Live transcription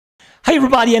Hi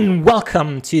everybody and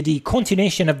welcome to the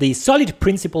continuation of the Solid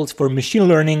Principles for Machine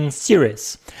Learning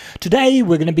series. Today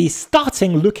we're going to be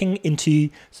starting looking into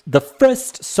the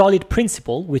first solid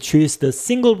principle, which is the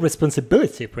single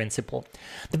responsibility principle.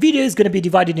 The video is going to be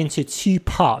divided into two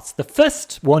parts. The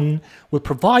first one will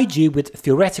provide you with a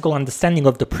theoretical understanding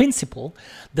of the principle.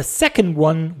 The second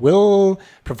one will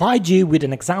provide you with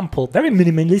an example, very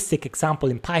minimalistic example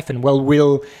in Python, where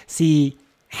we'll see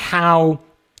how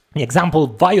the example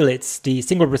violates the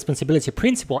single responsibility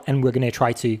principle, and we're going to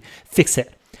try to fix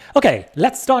it. Okay,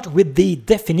 let's start with the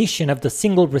definition of the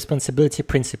single responsibility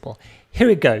principle. Here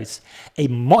it goes. A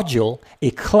module,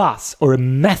 a class, or a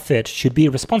method should be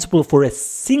responsible for a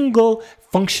single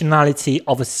functionality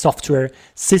of a software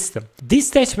system. This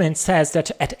statement says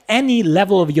that at any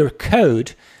level of your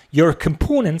code, your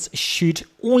components should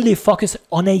only focus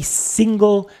on a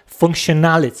single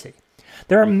functionality.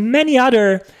 There are many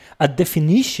other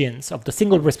definitions of the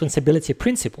single responsibility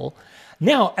principle.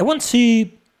 Now, I want to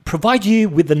provide you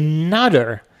with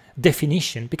another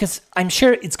definition because I'm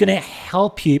sure it's going to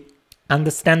help you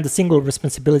understand the single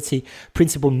responsibility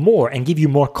principle more and give you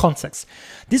more context.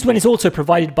 This one is also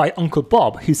provided by Uncle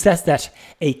Bob, who says that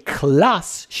a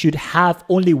class should have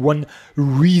only one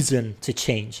reason to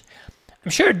change. I'm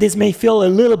sure this may feel a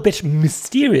little bit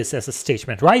mysterious as a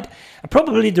statement, right? And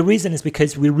probably the reason is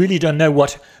because we really don't know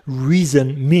what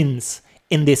reason means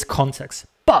in this context.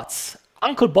 But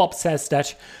Uncle Bob says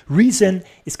that reason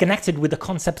is connected with the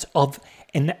concept of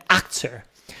an actor.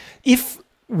 If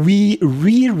we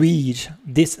reread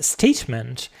this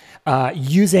statement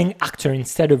using actor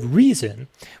instead of reason,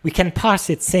 we can parse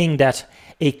it saying that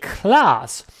a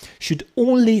class should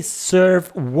only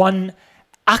serve one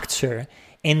actor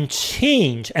and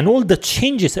all the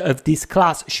changes of this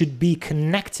class should be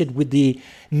connected with the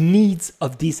needs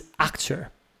of this actor.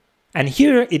 And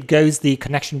here it goes, the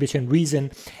connection between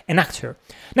reason and actor.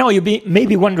 Now you may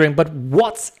be wondering, but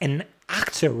what's an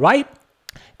actor, right?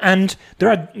 And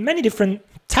there are many different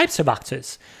types of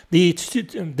actors. The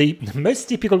most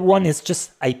typical one is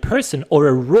just a person or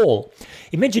a role.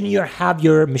 Imagine you have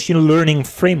your machine learning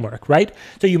framework, right?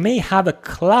 So you may have a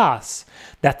class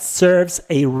that serves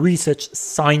a research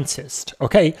scientist,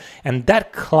 okay? And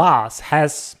that class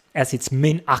has as its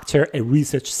main actor a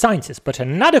research scientist, but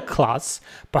another class,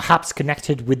 perhaps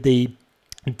connected with the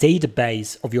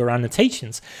database of your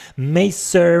annotations, may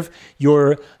serve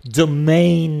your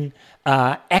domain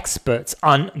experts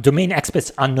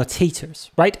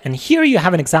annotators, right? And here you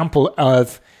have an example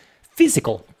of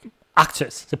physical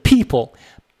actors, the people,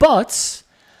 but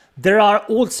there are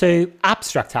also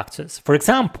abstract actors. For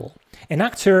example, an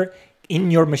actor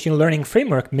in your machine learning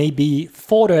framework may be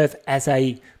thought of as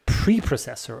a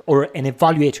preprocessor or an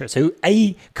evaluator, so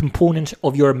a component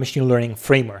of your machine learning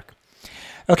framework.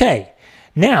 Okay,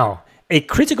 now a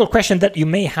critical question that you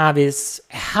may have is,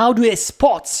 how do I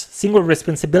spot single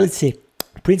responsibility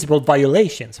principle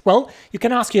violations? Well, you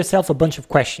can ask yourself a bunch of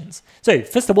questions. So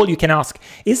first of all, you can ask,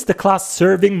 is the class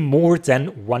serving more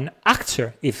than one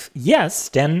actor? If yes,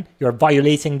 then you're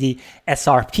violating the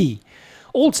SRP.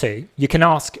 Also, you can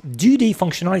ask, do the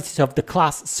functionalities of the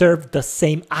class serve the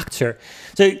same actor?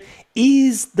 So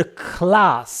is the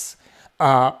class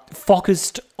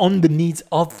focused on the needs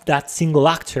of that single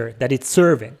actor that it's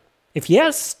serving? If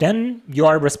yes, then you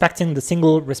are respecting the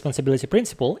single responsibility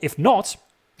principle. If not,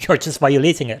 you're just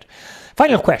violating it.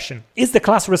 Final question, is the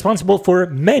class responsible for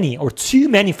many or too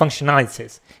many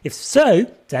functionalities? If so,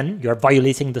 then you're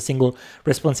violating the single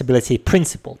responsibility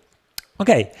principle.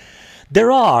 Okay,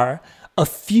 there are a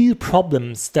few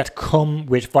problems that come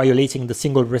with violating the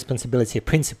single responsibility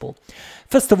principle.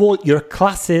 First of all, your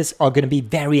classes are going to be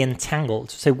very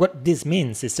entangled. So what this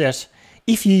means is that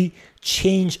if you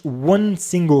change one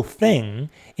single thing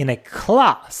in a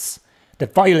class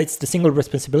that violates the single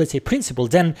responsibility principle,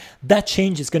 then that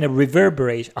change is going to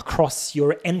reverberate across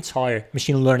your entire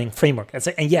machine learning framework.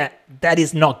 And yeah, that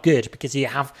is not good because you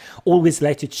have always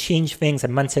like to change things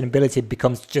and maintainability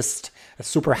becomes just a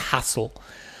super hassle.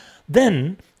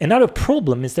 Then another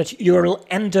problem is that you'll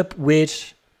end up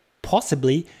with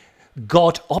possibly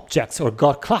God objects or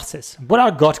God classes. What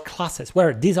are God classes?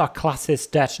 Well, these are classes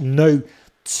that know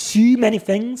too many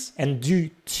things and do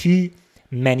too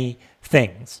many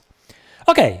things.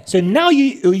 Okay, so now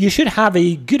you should have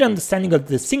a good understanding of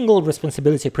the single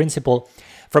responsibility principle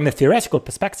from a theoretical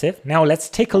perspective. Now let's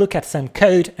take a look at some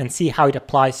code and see how it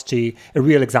applies to a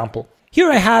real example. Here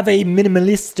I have a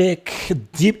minimalistic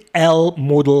DeepL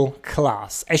model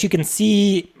class. As you can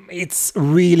see, it's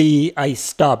really a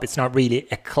stub. It's not really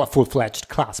a full-fledged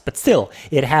class, but still,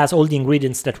 it has all the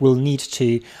ingredients that we'll need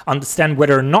to understand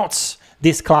whether or not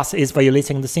this class is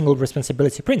violating the single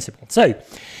responsibility principle. So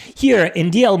Here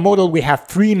in DL model, we have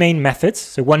three main methods.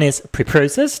 So one is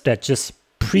preprocess, that just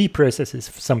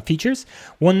pre-processes some features.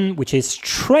 One which is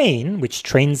train, which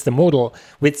trains the model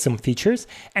with some features.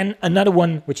 And another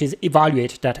one which is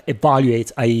evaluate, that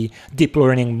evaluates a deep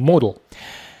learning model.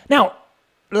 Now,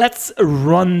 let's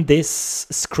run this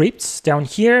script down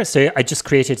here. So I just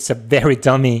created some very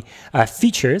dummy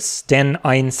features. Then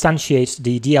I instantiate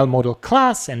the DL model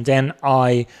class, and then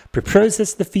I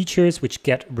preprocess the features which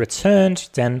get returned.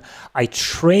 Then I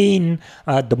train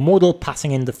the model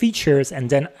passing in the features, and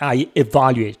then I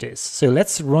evaluate this. So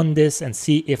let's run this and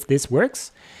see if this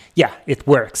works. Yeah, it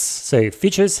works. So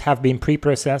features have been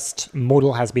pre-processed,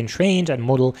 model has been trained, and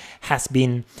model has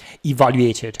been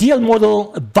evaluated. DL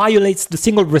model violates the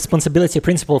single responsibility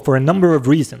principle for a number of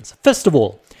reasons. First of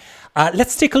all,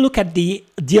 let's take a look at the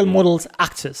DL model's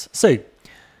actors. So,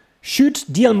 should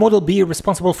DL model be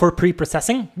responsible for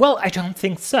pre-processing? Well, I don't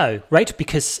think so, right?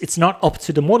 Because it's not up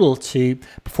to the model to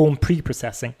perform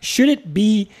pre-processing. Should it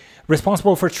be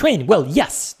responsible for training? Well,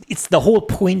 yes, it's the whole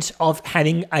point of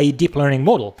having a deep learning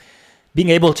model, being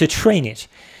able to train it.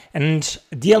 And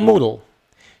DL model,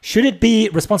 should it be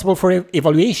responsible for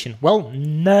evaluation? Well,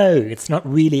 no, it's not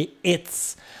really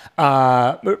its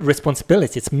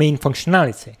responsibility, its main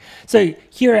functionality. So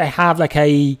here I have like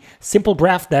a simple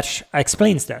graph that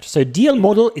explains that. So DL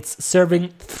model, it's serving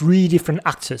three different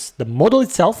actors: the model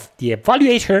itself, the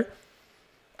evaluator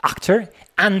actor,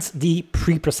 and the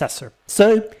preprocessor.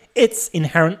 So it's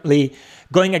inherently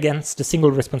going against the single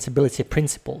responsibility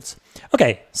principles.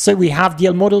 Okay, so we have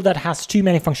DL model that has too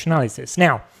many functionalities.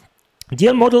 Now,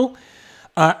 DL model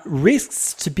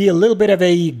risks to be a little bit of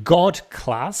a God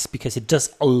class because it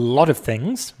does a lot of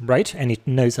things, right? And it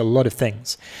knows a lot of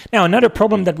things. Now, another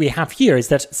problem that we have here is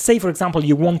that, say, for example,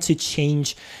 you want to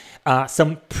change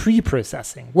some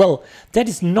pre-processing. Well, that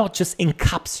is not just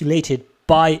encapsulated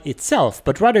by itself,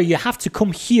 but rather you have to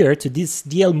come here to this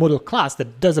DL model class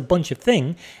that does a bunch of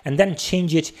things and then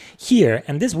change it here.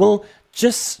 And this will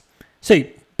just, so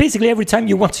basically every time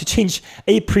you want to change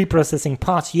a pre-processing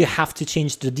part, you have to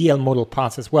change the DL model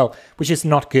part as well, which is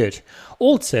not good.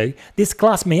 Also, this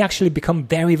class may actually become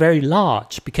very, very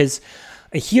large because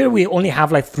here we only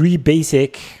have like three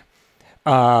basic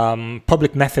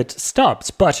public method stubs,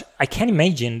 but I can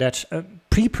imagine that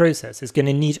pre-process is going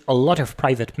to need a lot of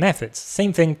private methods.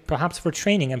 Same thing perhaps for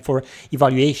training and for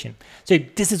evaluation. So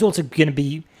this is also going to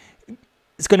be,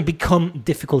 it's going to become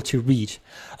difficult to read.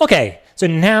 Okay, so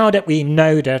now that we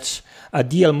know that a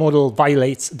DL model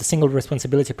violates the single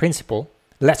responsibility principle,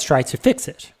 let's try to fix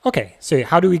it. Okay, so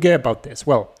how do we go about this?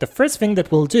 Well, the first thing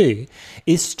that we'll do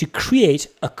is to create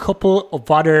a couple of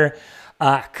other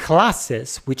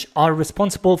classes which are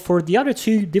responsible for the other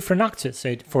two different actors,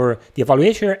 so for the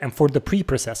evaluator and for the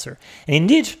preprocessor. And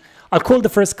indeed, I'll call the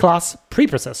first class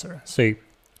preprocessor. So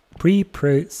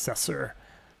preprocessor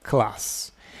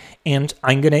class. And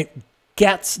I'm going to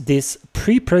get this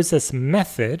preprocess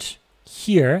method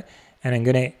here, and I'm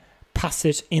going to pass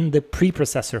it in the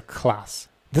preprocessor class.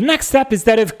 The next step is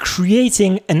that of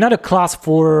creating another class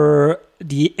for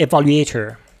the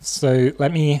evaluator. So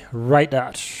let me write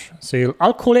that. So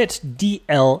I'll call it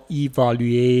DL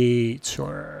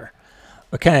evaluator.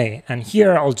 Okay, and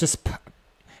here I'll just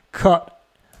cut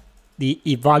the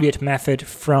evaluate method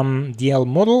from DL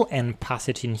model and pass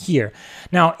it in here.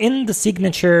 Now in the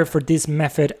signature for this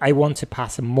method, I want to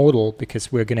pass a model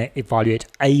because we're going to evaluate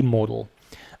a model.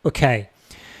 Okay,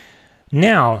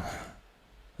 now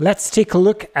let's take a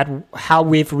look at how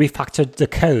we've refactored the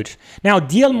code. Now,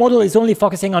 DL model is only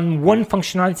focusing on one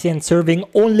functionality and serving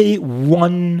only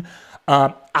one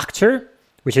actor,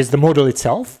 which is the model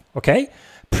itself, okay?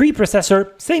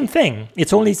 Preprocessor, same thing.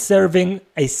 It's only serving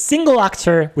a single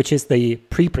actor, which is the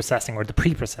preprocessing or the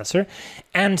preprocessor.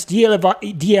 And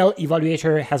DL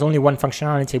evaluator has only one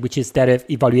functionality, which is that of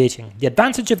evaluating. The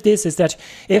advantage of this is that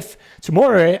if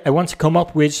tomorrow I want to come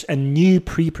up with a new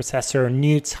preprocessor,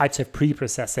 new types of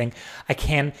preprocessing, I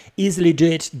can easily do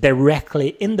it directly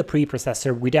in the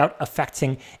preprocessor without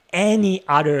affecting any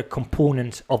other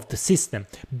component of the system,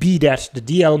 be that the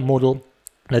DL model,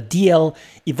 the DL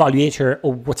evaluator,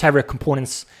 or whatever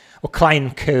components or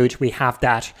client code we have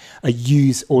that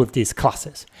use all of these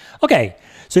classes. Okay,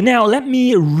 so now let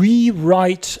me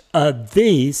rewrite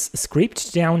this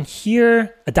script down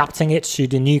here, adapting it to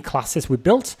the new classes we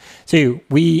built. So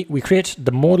we create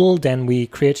the model, then we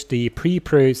create the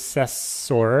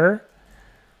preprocessor.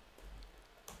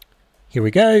 Here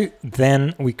we go.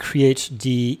 Then we create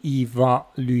the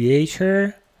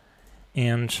evaluator.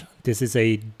 And this is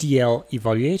a DL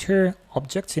evaluator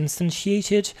object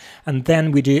instantiated. And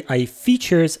then we do a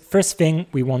features. First thing,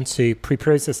 we want to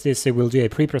preprocess this. So we'll do a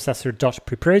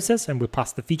preprocessor.preprocess and we'll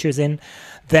pass the features in.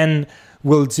 Then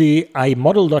we'll do a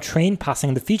model.train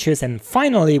passing the features. And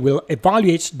finally, we'll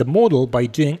evaluate the model by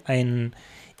doing an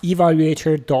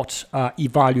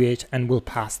evaluator.evaluate and we'll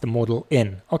pass the model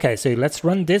in. Okay, so let's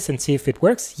run this and see if it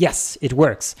works. Yes, it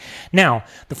works. Now,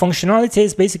 the functionality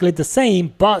is basically the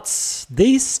same, but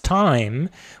this time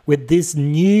with this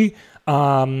new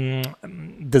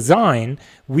design,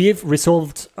 we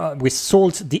solved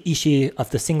the issue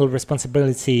of the single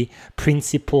responsibility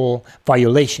principle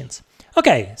violations.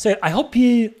 Okay, so I hope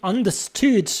you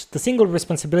understood the single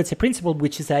responsibility principle,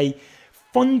 which is a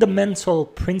fundamental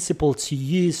principle to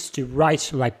use to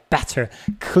write like better,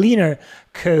 cleaner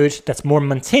code that's more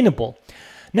maintainable.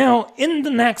 Now, in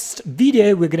the next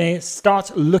video, we're going to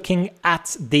start looking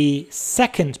at the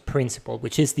second principle,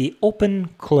 which is the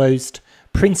open-closed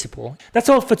principle. That's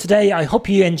all for today. I hope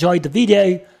you enjoyed the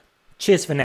video. Cheers for now.